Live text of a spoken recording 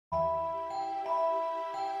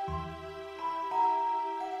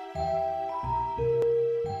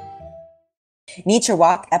Nature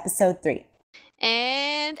Walk, Episode 3.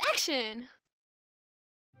 And action!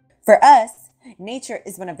 For us, nature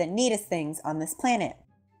is one of the neatest things on this planet.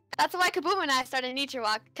 That's why Kaboom and I started Nature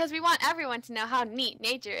Walk, because we want everyone to know how neat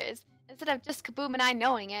nature is, instead of just Kaboom and I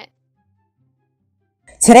knowing it.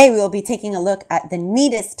 Today we will be taking a look at the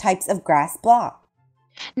neatest types of grass block.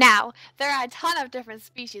 Now, there are a ton of different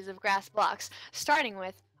species of grass blocks, starting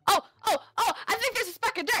with... Oh! I think there's a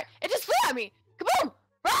speck of dirt! It just flew at me! Kaboom!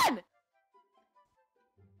 Run!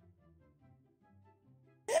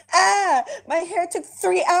 Ah! My hair took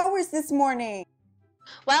 3 hours this morning!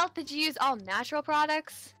 Well, did you use all natural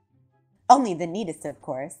products? Only the neatest, of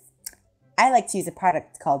course. I like to use a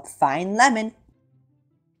product called Fine Lemon.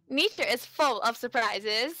 Nature is full of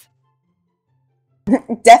surprises.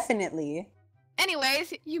 Definitely.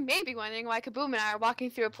 Anyways, you may be wondering why Kaboom and I are walking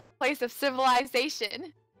through a place of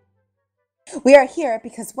civilization. We are here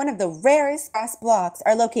because one of the rarest grass blocks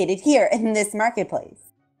are located here in this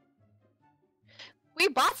marketplace. We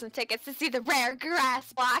bought some tickets to see the rare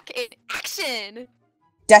grass block in action!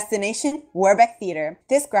 Destination, Warbeck Theater.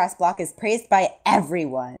 This grass block is praised by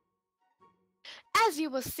everyone. As you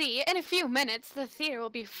will see, in a few minutes, the theater will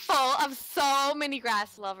be full of so many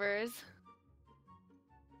grass lovers.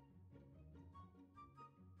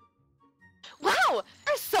 Wow!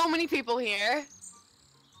 There's so many people here!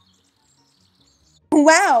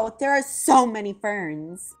 Wow, there are so many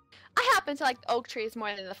ferns. I happen to like the oak trees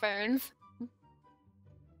more than the ferns.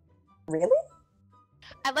 Really?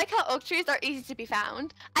 I like how oak trees are easy to be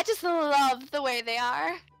found. I just love the way they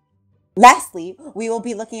are. Lastly, we will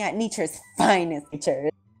be looking at nature's finest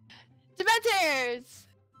creatures. Dementors!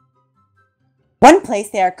 One place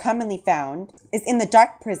they are commonly found is in the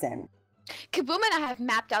dark prison. Kaboom and I have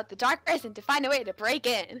mapped out the dark prison to find a way to break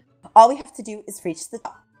in. All we have to do is reach the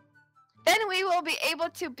top. Then we will be able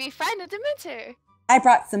to befriend a Dementor. I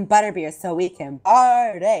brought some butterbeer so we can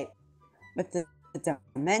party with the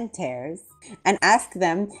Dementors and ask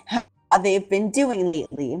them how they've been doing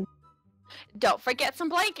lately. Don't forget some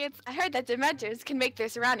blankets. I heard that Dementors can make their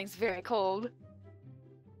surroundings very cold.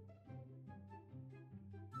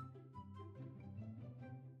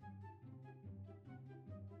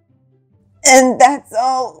 And that's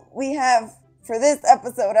all we have for this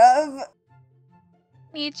episode of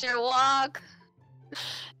Nature Walk.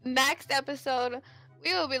 Next episode,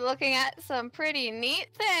 we will be looking at some pretty neat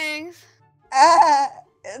things.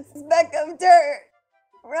 it's a speck of dirt.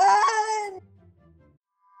 Run!